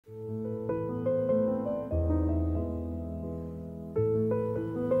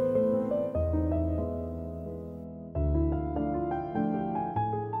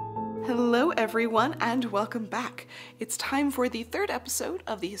everyone, and welcome back. It's time for the third episode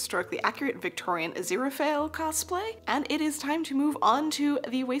of the historically accurate Victorian Aziraphale cosplay, and it is time to move on to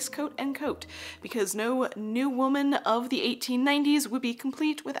the waistcoat and coat, because no new woman of the 1890s would be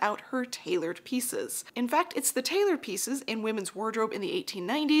complete without her tailored pieces. In fact, it's the tailored pieces in women's wardrobe in the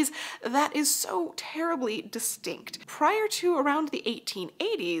 1890s that is so terribly distinct. Prior to around the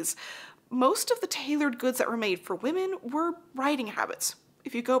 1880s, most of the tailored goods that were made for women were riding habits.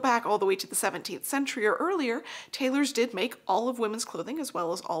 If you go back all the way to the 17th century or earlier, tailors did make all of women's clothing as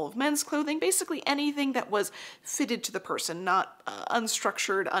well as all of men's clothing, basically anything that was fitted to the person, not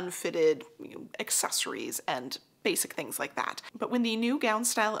unstructured, unfitted accessories and basic things like that. But when the new gown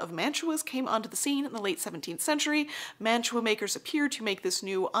style of mantuas came onto the scene in the late 17th century, mantua makers appeared to make this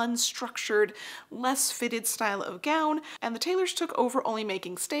new unstructured, less fitted style of gown, and the tailors took over only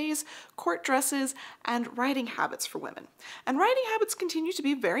making stays, court dresses, and riding habits for women. And riding habits continue to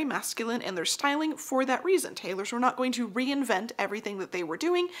be very masculine in their styling for that reason. Tailors were not going to reinvent everything that they were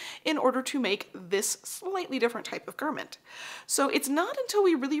doing in order to make this slightly different type of garment. So it's not until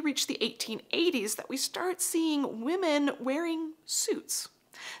we really reach the 1880s that we start seeing women wearing suits.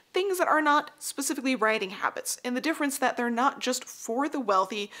 Things that are not specifically riding habits, in the difference that they're not just for the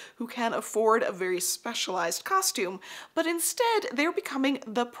wealthy who can afford a very specialized costume, but instead they're becoming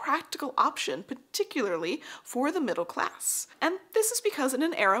the practical option, particularly for the middle class. And this is because in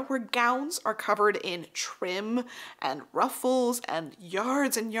an era where gowns are covered in trim and ruffles and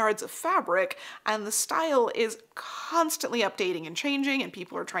yards of fabric, and the style is constantly updating and changing and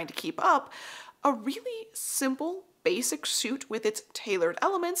people are trying to keep up, a really simple, basic suit with its tailored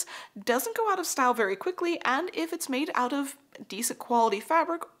elements doesn't go out of style very quickly, and if it's made out of decent quality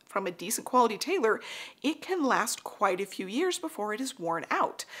fabric from a decent quality tailor, it can last quite a few years before it is worn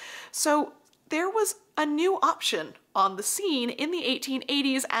out. So there was a new option on the scene in the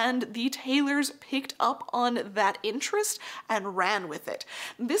 1880s, and the tailors picked up on that interest and ran with it.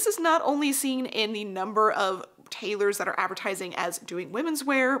 This is not only seen in the number of tailors that are advertising as doing women's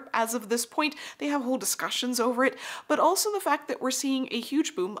wear as of this point, they have whole discussions over it, but also the fact that we're seeing a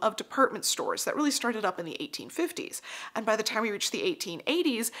huge boom of department stores that really started up in the 1850s. And by the time we reach the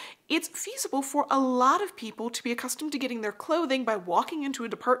 1880s, it's feasible for a lot of people to be accustomed to getting their clothing by walking into a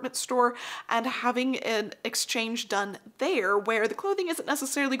department store and having an exchange done there, where the clothing isn't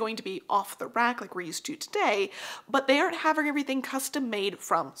necessarily going to be off the rack like we're used to today, but they aren't having everything custom made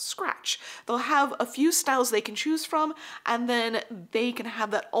from scratch. They'll have a few styles they can choose from, and then they can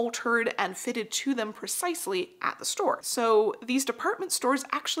have that altered and fitted to them precisely at the store. So these department stores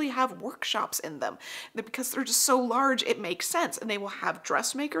actually have workshops in them. Because they're just so large, it makes sense, and they will have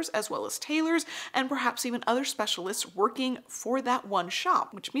dressmakers as well as tailors and perhaps even other specialists working for that one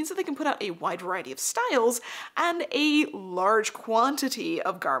shop, which means that they can put out a wide variety of styles and a large quantity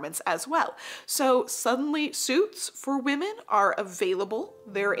of garments as well. So suddenly suits for women are available,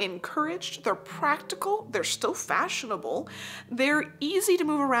 they're encouraged, they're practical, they're still fashionable, they're easy to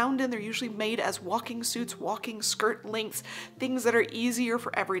move around in, they're usually made as walking suits, walking skirt lengths, things that are easier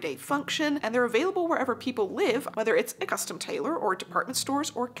for everyday function, and they're available wherever people live, whether it's a custom tailor or department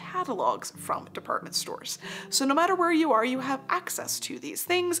stores or catalogs from department stores. So no matter where you are, you have access to these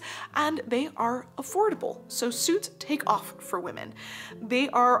things, and they are affordable. So suits take off for women. They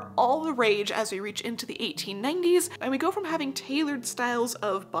are all the rage as we reach into the 1890s, and we go from having tailored styles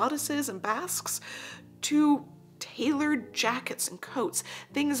of bodices and basques to tailored jackets and coats,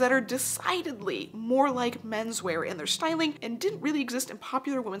 things that are decidedly more like menswear in their styling and didn't really exist in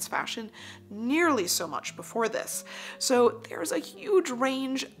popular women's fashion nearly so much before this. So there's a huge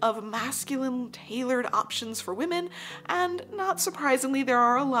range of masculine tailored options for women, and not surprisingly, there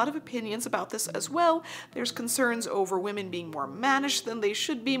are a lot of opinions about this as well. There's concerns over women being more mannish than they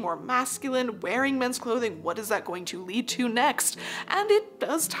should be, more masculine, wearing men's clothing. What is that going to lead to next? And it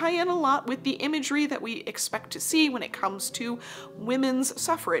does tie in a lot with the imagery that we expect to see when it comes to women's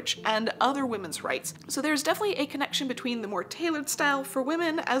suffrage and other women's rights. So there's definitely a connection between the more tailored style for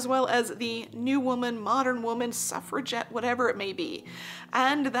women as well as the new woman, modern woman, suffragette, whatever it may be.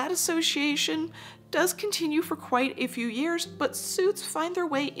 And that association does continue for quite a few years, but suits find their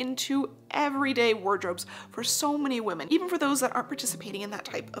way into everyday wardrobes for so many women, even for those that aren't participating in that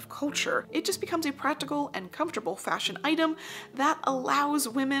type of culture. It just becomes a practical and comfortable fashion item that allows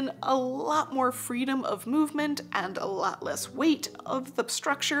women a lot more freedom of movement and a lot less weight of the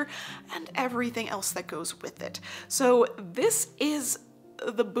structure and everything else that goes with it. So this is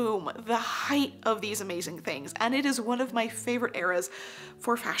the boom, the height of these amazing things, and it is one of my favorite eras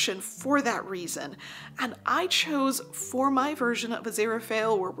for fashion for that reason. And I chose for my version of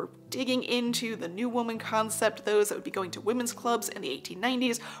Aziraphale, where we're digging into the new woman concept, those that would be going to women's clubs in the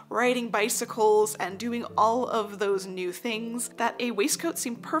 1890s, riding bicycles, and doing all of those new things, that a waistcoat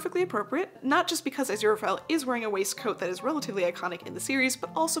seemed perfectly appropriate, not just because Aziraphale is wearing a waistcoat that is relatively iconic in the series, but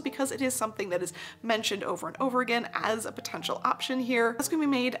also because it is something that is mentioned over and over again as a potential option here. It's going to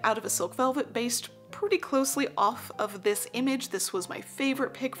be made out of a silk velvet based pretty closely off of this image. This was my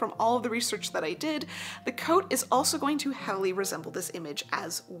favorite pick from all of the research that I did. The coat is also going to heavily resemble this image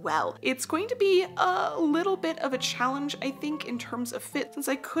as well. It's going to be a little bit of a challenge, I think, in terms of fit, since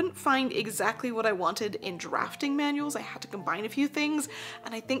I couldn't find exactly what I wanted in drafting manuals. I had to combine a few things,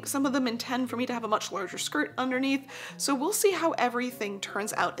 and I think some of them intend for me to have a much larger skirt underneath, so we'll see how everything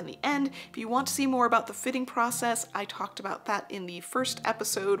turns out in the end. If you want to see more about the fitting process, I talked about that in the first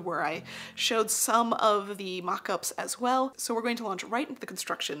episode where I showed some of the mock-ups as well. So we're going to launch right into the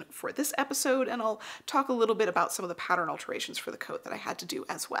construction for this episode, and I'll talk a little bit about some of the pattern alterations for the coat that I had to do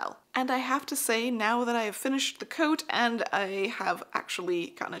as well. And I have to say, now that I have finished the coat and I have actually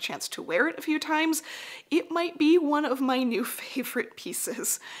gotten a chance to wear it a few times, it might be one of my new favorite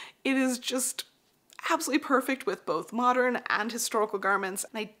pieces. It is just absolutely perfect with both modern and historical garments,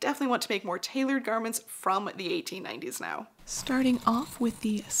 and I definitely want to make more tailored garments from the 1890s now. Starting off with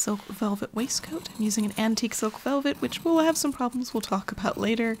the silk velvet waistcoat, I'm using an antique silk velvet, which will have some problems we'll talk about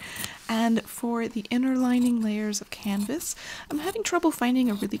later. And for the inner lining layers of canvas, I'm having trouble finding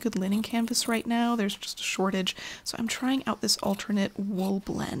a really good linen canvas right now. There's just a shortage, so I'm trying out this alternate wool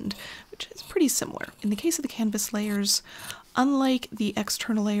blend, which is pretty similar. In the case of the canvas layers, unlike the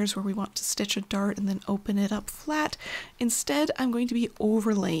external layers where we want to stitch a dart and then open it up flat, instead I'm going to be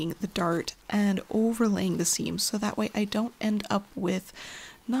overlaying the dart and overlaying the seams, so that way I don't end up with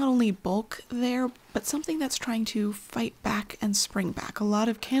not only bulk there, but something that's trying to fight back and spring back. A lot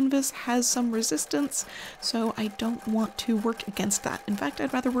of canvas has some resistance, so I don't want to work against that. In fact,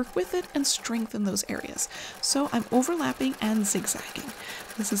 I'd rather work with it and strengthen those areas. So I'm overlapping and zigzagging.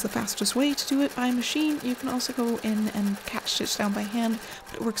 This is the fastest way to do it by machine. You can also go in and catch stitch down by hand,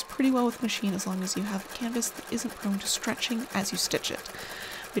 but it works pretty well with machine as long as you have a canvas that isn't prone to stretching as you stitch it.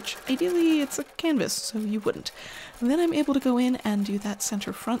 Which ideally it's a canvas, so you wouldn't. And then I'm able to go in and do that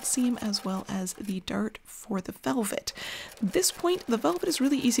center front seam as well as the dart for the velvet. At this point, the velvet is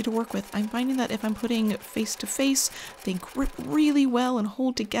really easy to work with. I'm finding that if I'm putting face to face, they grip really well and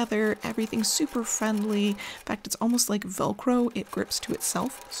hold together. Everything's super friendly. In fact, it's almost like Velcro. It grips to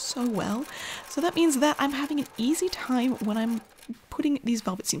itself so well. So that means that I'm having an easy time when I'm putting these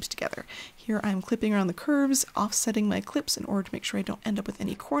velvet seams together. Here I'm clipping around the curves, offsetting my clips in order to make sure I don't end up with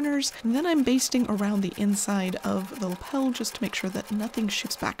any corners, and then I'm basting around the inside of the lapel just to make sure that nothing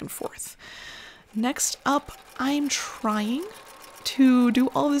shifts back and forth. Next up, I'm trying to do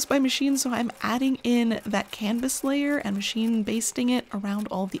all this by machine, so I'm adding in that canvas layer and machine basting it around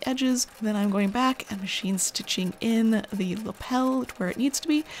all the edges. Then I'm going back and machine stitching in the lapel to where it needs to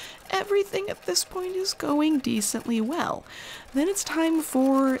be. Everything at this point is going decently well. Then it's time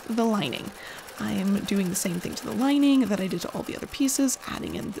for the lining. I am doing the same thing to the lining that I did to all the other pieces,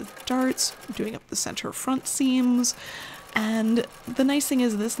 adding in the darts, doing up the center front seams. And the nice thing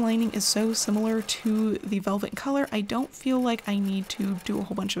is this lining is so similar to the velvet color, I don't feel like I need to do a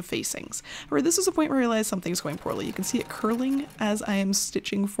whole bunch of facings. However, this is a point where I realize something's going poorly. You can see it curling as I am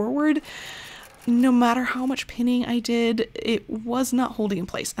stitching forward. No matter how much pinning I did, it was not holding in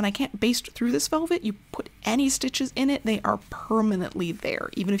place. And I can't baste through this velvet. You put any stitches in it, they are permanently there,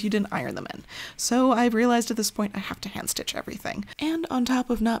 even if you didn't iron them in. So I've realized at this point I have to hand stitch everything. And on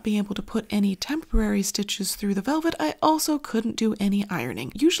top of not being able to put any temporary stitches through the velvet, I also couldn't do any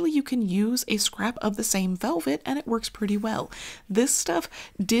ironing. Usually you can use a scrap of the same velvet and it works pretty well. This stuff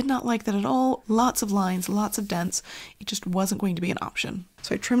did not like that at all. Lots of lines, lots of dents. It just wasn't going to be an option.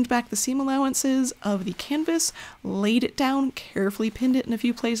 So I trimmed back the seam allowances of the canvas, laid it down, carefully pinned it in a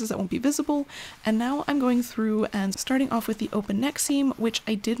few places that won't be visible, and now I'm going through and starting off with the open neck seam, which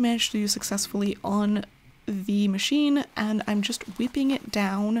I did manage to do successfully on the machine, and I'm just whipping it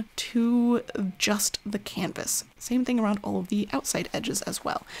down to just the canvas. Same thing around all of the outside edges as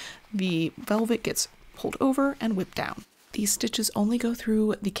well. The velvet gets pulled over and whipped down. These stitches only go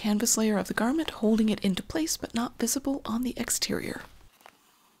through the canvas layer of the garment, holding it into place but not visible on the exterior.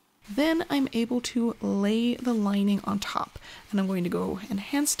 Then I'm able to lay the lining on top, and I'm going to go and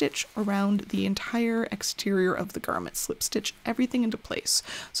hand stitch around the entire exterior of the garment, slip stitch everything into place,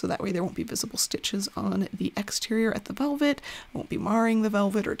 so that way there won't be visible stitches on the exterior at the velvet, it won't be marring the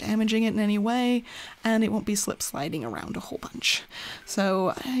velvet or damaging it in any way, and it won't be slip sliding around a whole bunch.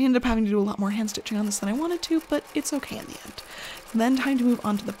 So I ended up having to do a lot more hand stitching on this than I wanted to, but it's okay in the end. Then time to move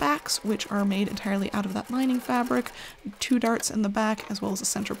on to the backs, which are made entirely out of that lining fabric, 2 darts in the back as well as a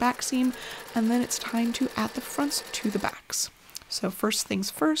center back seam, and then it's time to add the fronts to the backs. So first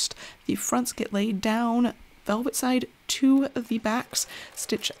things first, the fronts get laid down velvet side to the backs,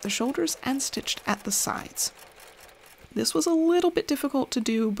 stitched at the shoulders and stitched at the sides. This was a little bit difficult to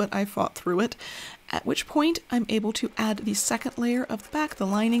do, but I fought through it, at which point I'm able to add the second layer of the back, the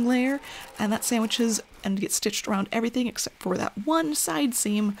lining layer, and that sandwiches and gets stitched around everything except for that one side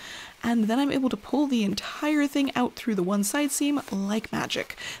seam, and then I'm able to pull the entire thing out through the one side seam like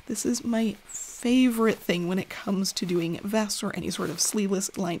magic. This is my favorite thing when it comes to doing vests or any sort of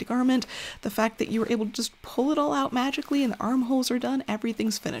sleeveless lined garment. The fact that you were able to just pull it all out magically and the armholes are done,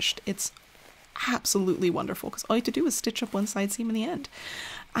 everything's finished. It's absolutely wonderful because all you have to do is stitch up one side seam in the end.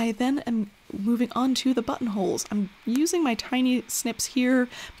 I then am moving on to the buttonholes. I'm using my tiny snips here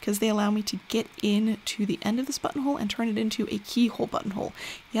because they allow me to get in to the end of this buttonhole and turn it into a keyhole buttonhole.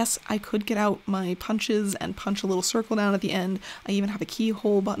 Yes, I could get out my punches and punch a little circle down at the end. I even have a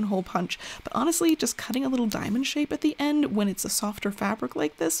keyhole buttonhole punch, but honestly, just cutting a little diamond shape at the end when it's a softer fabric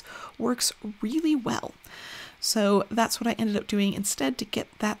like this works really well. So that's what I ended up doing instead to get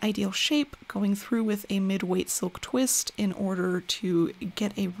that ideal shape, going through with a mid-weight silk twist in order to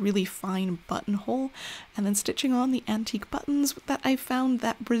get a really fine buttonhole, and then stitching on the antique buttons that I found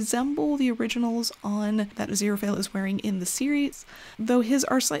that resemble the originals on that Aziraphale is wearing in the series. Though his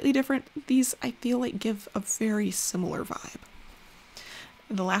are slightly different, these I feel like give a very similar vibe.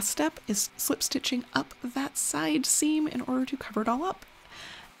 The last step is slip stitching up that side seam in order to cover it all up.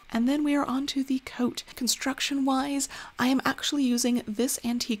 And then we are on to the coat. Construction-wise, I am actually using this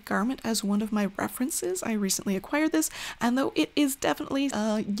antique garment as one of my references. I recently acquired this, and though it is definitely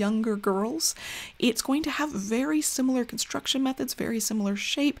younger girls, it's going to have very similar construction methods, very similar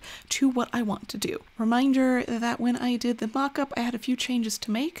shape to what I want to do. Reminder that when I did the mock-up, I had a few changes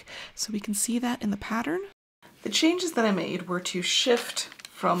to make, so we can see that in the pattern. The changes that I made were to shift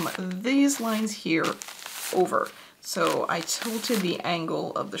from these lines here over. So I tilted the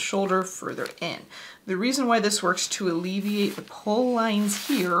angle of the shoulder further in. The reason why this works to alleviate the pull lines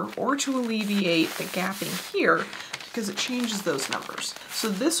here or to alleviate the gapping here, because it changes those numbers. So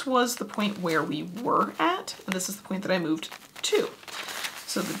this was the point where we were at, and this is the point that I moved to.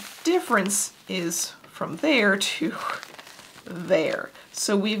 So the difference is from there to there.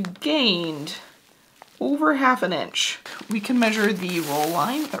 So we've gained over ½ an inch. We can measure the roll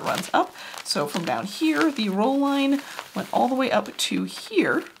line that runs up. So from down here, the roll line went all the way up to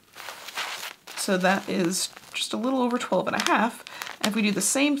here. So that is just a little over 12½. And if we do the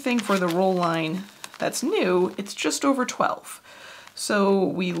same thing for the roll line that's new, it's just over 12. So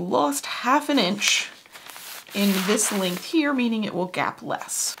we lost ½ an inch in this length here, meaning it will gap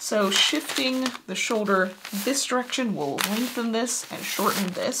less. So shifting the shoulder this direction will lengthen this and shorten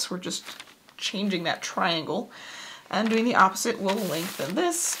this. We're just changing that triangle, and doing the opposite will lengthen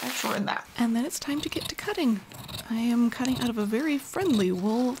this and shorten that. And then it's time to get to cutting. I am cutting out of a very friendly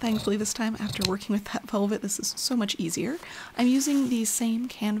wool, thankfully this time after working with that velvet. This is so much easier. I'm using the same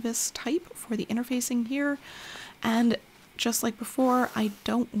canvas type for the interfacing here, and just like before, I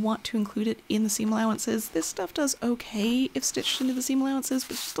don't want to include it in the seam allowances. This stuff does okay if stitched into the seam allowances,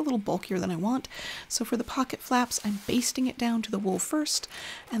 but it's just a little bulkier than I want. So for the pocket flaps, I'm basting it down to the wool first,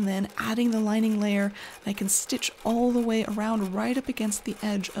 and then adding the lining layer, and I can stitch all the way around right up against the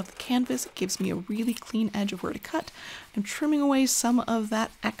edge of the canvas. It gives me a really clean edge of where to cut. I'm trimming away some of that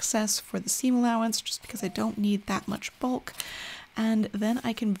excess for the seam allowance, just because I don't need that much bulk. And then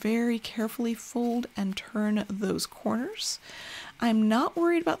I can very carefully fold and turn those corners. I'm not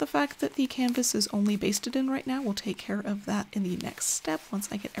worried about the fact that the canvas is only basted in right now. We'll take care of that in the next step once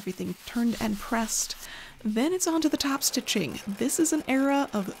I get everything turned and pressed. Then it's on to the top stitching. This is an era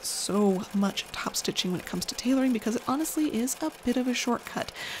of so much top stitching when it comes to tailoring because it honestly is a bit of a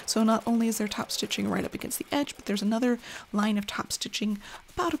shortcut. So not only is there top stitching right up against the edge, but there's another line of top stitching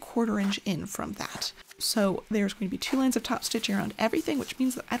about 1/4 inch in from that. So there's going to be 2 lines of top stitching around everything, which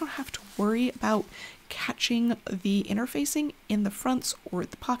means that I don't have to worry about catching the interfacing in the fronts or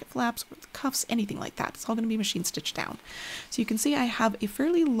the pocket flaps or the cuffs, anything like that. It's all going to be machine stitched down. So you can see I have a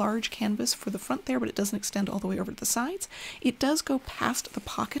fairly large canvas for the front there, but it doesn't extend all the way over to the sides. It does go past the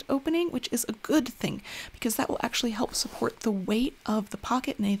pocket opening, which is a good thing because that will actually help support the weight of the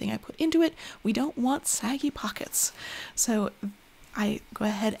pocket and anything I put into it. We don't want saggy pockets. So I go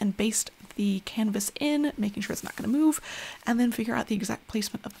ahead and baste the canvas in, making sure it's not going to move, and then figure out the exact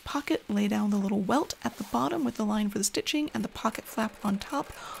placement of the pocket, lay down the little welt at the bottom with the line for the stitching and the pocket flap on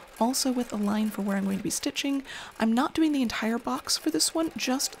top, also with a line for where I'm going to be stitching. I'm not doing the entire box for this one,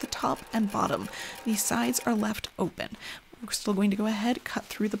 just the top and bottom. The sides are left open. We're still going to go ahead, cut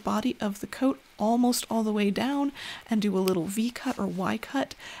through the body of the coat almost all the way down and do a little V cut or Y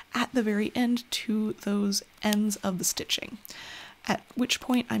cut at the very end to those ends of the stitching. At which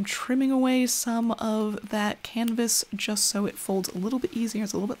point I'm trimming away some of that canvas just so it folds a little bit easier,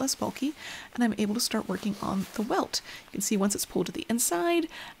 it's a little bit less bulky, and I'm able to start working on the welt. You can see once it's pulled to the inside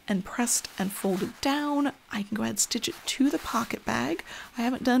and pressed and folded down, I can go ahead and stitch it to the pocket bag. I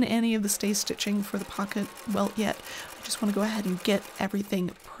haven't done any of the stay stitching for the pocket welt yet. I just want to go ahead and get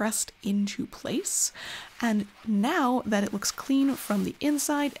everything pressed into place. And now that it looks clean from the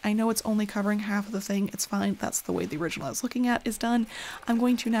inside, I know it's only covering half of the thing, it's fine, that's the way the original I was looking at is done. I'm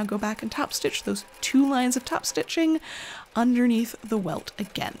going to now go back and top stitch those 2 lines of top stitching underneath the welt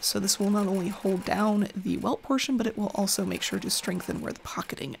again. So this will not only hold down the welt portion, but it will also make sure to strengthen where the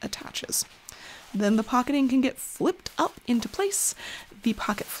pocketing attaches. Then the pocketing can get flipped up into place, the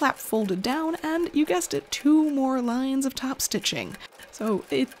pocket flap folded down, and you guessed it, 2 more lines of top stitching. So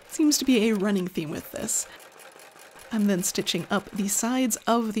it seems to be a running theme with this. I'm then stitching up the sides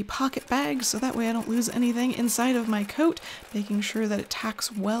of the pocket bag so that way I don't lose anything inside of my coat, making sure that it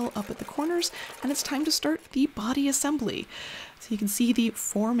tacks well up at the corners, and it's time to start the body assembly. So you can see the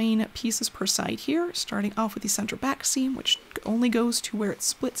 4 main pieces per side here, starting off with the center back seam, which only goes to where it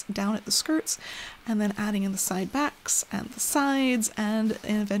splits down at the skirts, and then adding in the side backs and the sides, and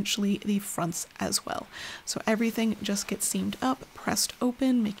eventually the fronts as well. So everything just gets seamed up, pressed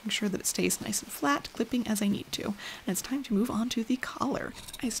open, making sure that it stays nice and flat, clipping as I need to. And it's time to move on to the collar.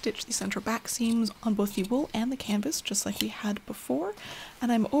 I stitched the center back seams on both the wool and the canvas, just like we had before,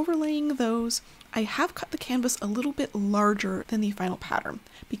 and I'm overlaying those. I have cut the canvas a little bit larger than the final pattern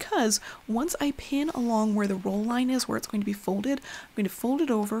because once I pin along where the roll line is, where it's going to be folded, I'm going to fold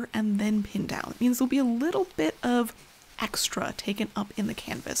it over and then pin down. It means there'll be a little bit of extra taken up in the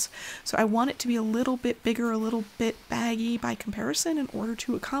canvas. So I want it to be a little bit bigger, a little bit baggy by comparison in order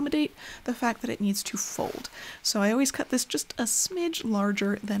to accommodate the fact that it needs to fold. So I always cut this just a smidge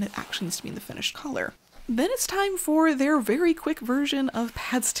larger than it actually needs to be in the finished collar. Then it's time for their very quick version of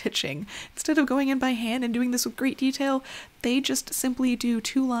pad stitching. Instead of going in by hand and doing this with great detail, they just simply do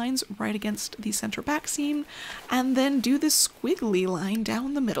 2 lines right against the center back seam and then do this squiggly line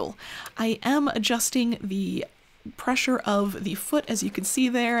down the middle. I am adjusting the pressure of the foot, as you can see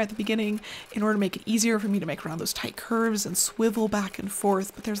there at the beginning, in order to make it easier for me to make around those tight curves and swivel back and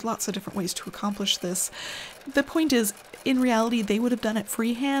forth, but there's lots of different ways to accomplish this. The point is, in reality, they would have done it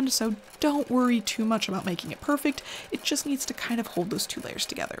freehand, so don't worry too much about making it perfect. It just needs to kind of hold those 2 layers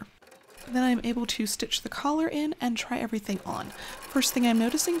together. Then I'm able to stitch the collar in and try everything on. First thing I'm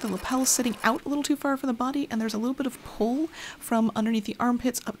noticing, the lapel is sitting out a little too far from the body, and there's a little bit of pull from underneath the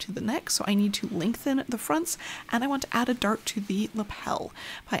armpits up to the neck, so I need to lengthen the fronts, and I want to add a dart to the lapel.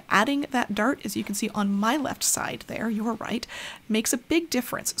 By adding that dart, as you can see on my left side there, your right, makes a big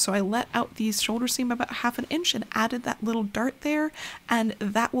difference. So I let out the shoulder seam about 1/2 inch and added that little dart there, and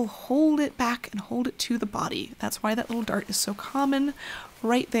that will hold it back and hold it to the body. That's why that little dart is so common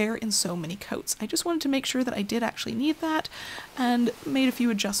right there in so many coats. I just wanted to make sure that I did actually need that and made a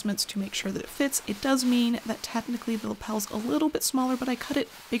few adjustments to make sure that it fits. It does mean that technically the lapel's a little bit smaller, but I cut it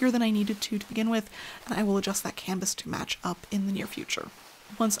bigger than I needed to begin with, and I will adjust that canvas to match up in the near future.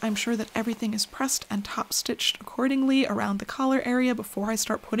 Once I'm sure that everything is pressed and top stitched accordingly around the collar area before I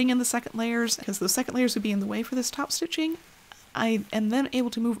start putting in the second layers, because those second layers would be in the way for this top stitching, I am then able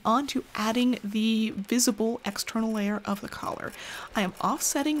to move on to adding the visible external layer of the collar. I am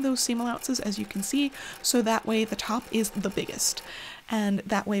offsetting those seam allowances, as you can see, so that way the top is the biggest. And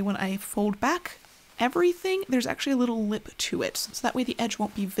that way when I fold back everything, there's actually a little lip to it, so that way the edge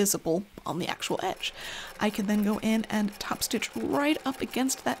won't be visible on the actual edge. I can then go in and top stitch right up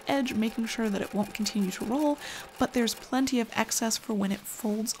against that edge, making sure that it won't continue to roll, but there's plenty of excess for when it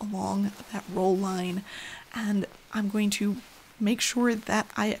folds along that roll line. And I'm going to make sure that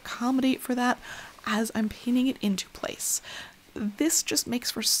I accommodate for that as I'm pinning it into place. this just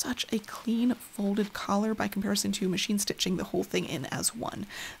makes for such a clean folded collar by comparison to machine stitching the whole thing in as one.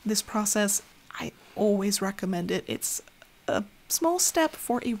 This process, I always recommend it. It's a small step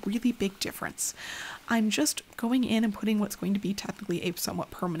for a really big difference. I'm just going in and putting what's going to be technically a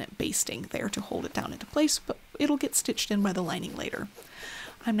somewhat permanent basting there to hold it down into place, but it'll get stitched in by the lining later.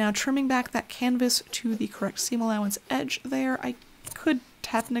 I'm now trimming back that canvas to the correct seam allowance edge there. I could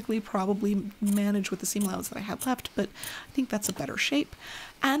technically probably manage with the seam allowance that I have left, but I think that's a better shape.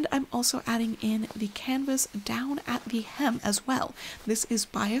 And I'm also adding in the canvas down at the hem as well. This is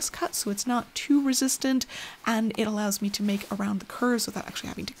bias cut, so it's not too resistant, and it allows me to make around the curves without actually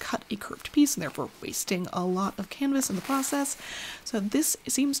having to cut a curved piece and therefore wasting a lot of canvas in the process. So this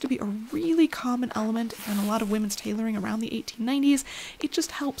seems to be a really common element in a lot of women's tailoring around the 1890s. It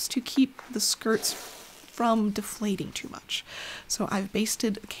just helps to keep the skirts from deflating too much. So I've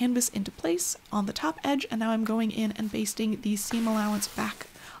basted the canvas into place on the top edge, and now I'm going in and basting the seam allowance back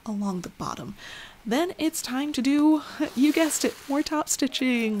along the bottom. Then it's time to do, you guessed it, more top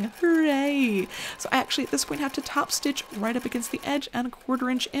stitching. Hooray! So I actually at this point have to top stitch right up against the edge and a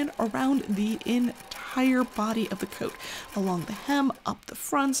 1/4 inch in around the entire body of the coat, along the hem, up the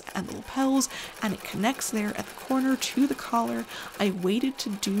fronts and the lapels, and it connects there at the corner to the collar. I waited to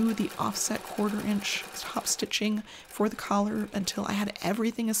do the offset 1/4 inch top stitching for the collar until I had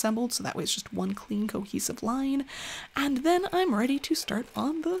everything assembled, so that way it's just one clean cohesive line. And then I'm ready to start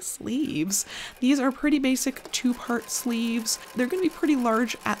on the sleeves. These are pretty basic 2-part sleeves. They're going to be pretty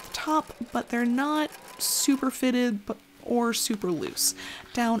large at the top, but they're not super fitted or super loose.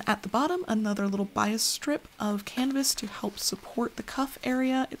 Down at the bottom, another little bias strip of canvas to help support the cuff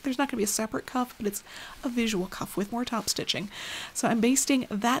area. There's not going to be a separate cuff, but it's a visual cuff with more top stitching. So I'm basting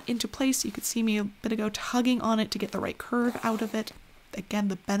that into place. You could see me a bit ago tugging on it to get the right curve out of it. Again,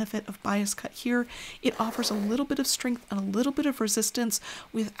 the benefit of bias cut here, it offers a little bit of strength and a little bit of resistance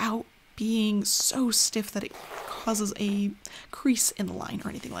without being so stiff that it causes a crease in the line or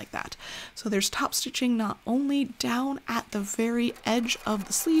anything like that. So there's top stitching not only down at the very edge of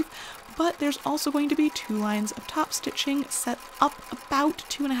the sleeve, but there's also going to be 2 lines of top stitching set up about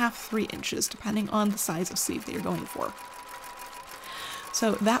 2.5–3 inches, depending on the size of sleeve that you're going for.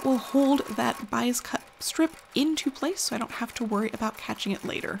 So that will hold that bias cut strip into place, so I don't have to worry about catching it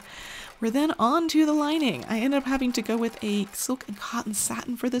later. We're then on to the lining. I ended up having to go with a silk and cotton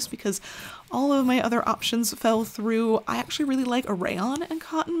satin for this because all of my other options fell through. I actually really like a rayon and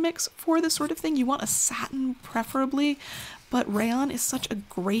cotton mix for this sort of thing. You want a satin preferably, but rayon is such a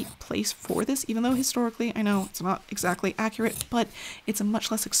great place for this, even though historically, I know it's not exactly accurate, but it's a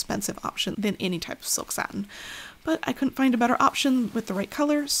much less expensive option than any type of silk satin. But I couldn't find a better option with the right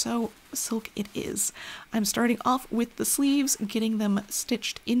color, so silk it is. I'm starting off with the sleeves, getting them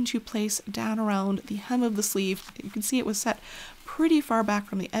stitched into place down around the hem of the sleeve. You can see it was set pretty far back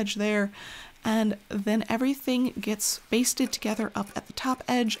from the edge there, and then everything gets basted together up at the top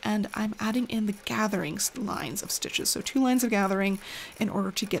edge, and I'm adding in the gathering lines of stitches, so 2 lines of gathering in order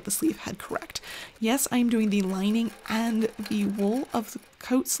to get the sleeve head correct. Yes, I'm doing the lining and the wool of the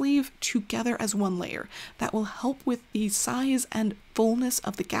coat sleeve together as one layer. That will help with the size and fullness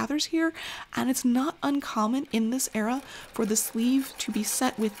of the gathers here, and it's not uncommon in this era for the sleeve to be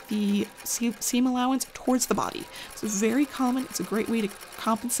set with the seam allowance towards the body. It's very common. It's a great way to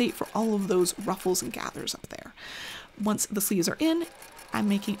compensate for all of those ruffles and gathers up there. Once the sleeves are in, I'm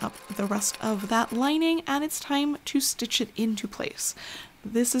making up the rest of that lining, and it's time to stitch it into place.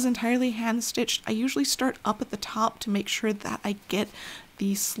 This is entirely hand stitched. I usually start up at the top to make sure that I get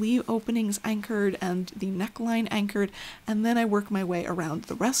the sleeve openings anchored and the neckline anchored, and then I work my way around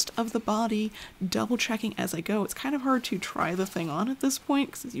the rest of the body, double checking as I go. It's kind of hard to try the thing on at this point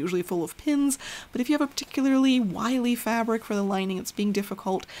because it's usually full of pins, but if you have a particularly wily fabric for the lining that's being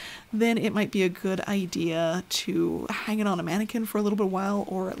difficult, then it might be a good idea to hang it on a mannequin for a little bit while,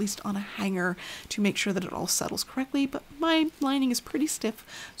 or at least on a hanger to make sure that it all settles correctly. But my lining is pretty stiff,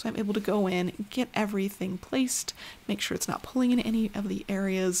 so I'm able to go in, get everything placed, make sure it's not pulling in any of the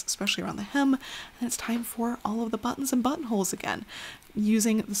areas, especially around the hem, and it's time for all of the buttons and buttonholes again,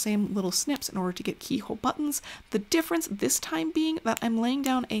 using the same little snips in order to get keyhole buttons. The difference this time being that I'm laying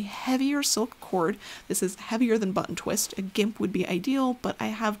down a heavier silk cord. This is heavier than button twist. A gimp would be ideal, but I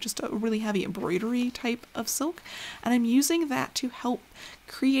have just a really heavy embroidery type of silk, and I'm using that to help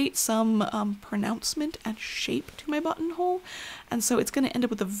create some pronouncement and shape to my buttonhole. And so it's going to end up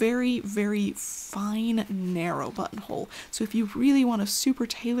with a very, very fine, narrow buttonhole. So if you really want a super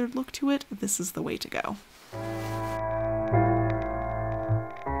tailored look to it, this is the way to go.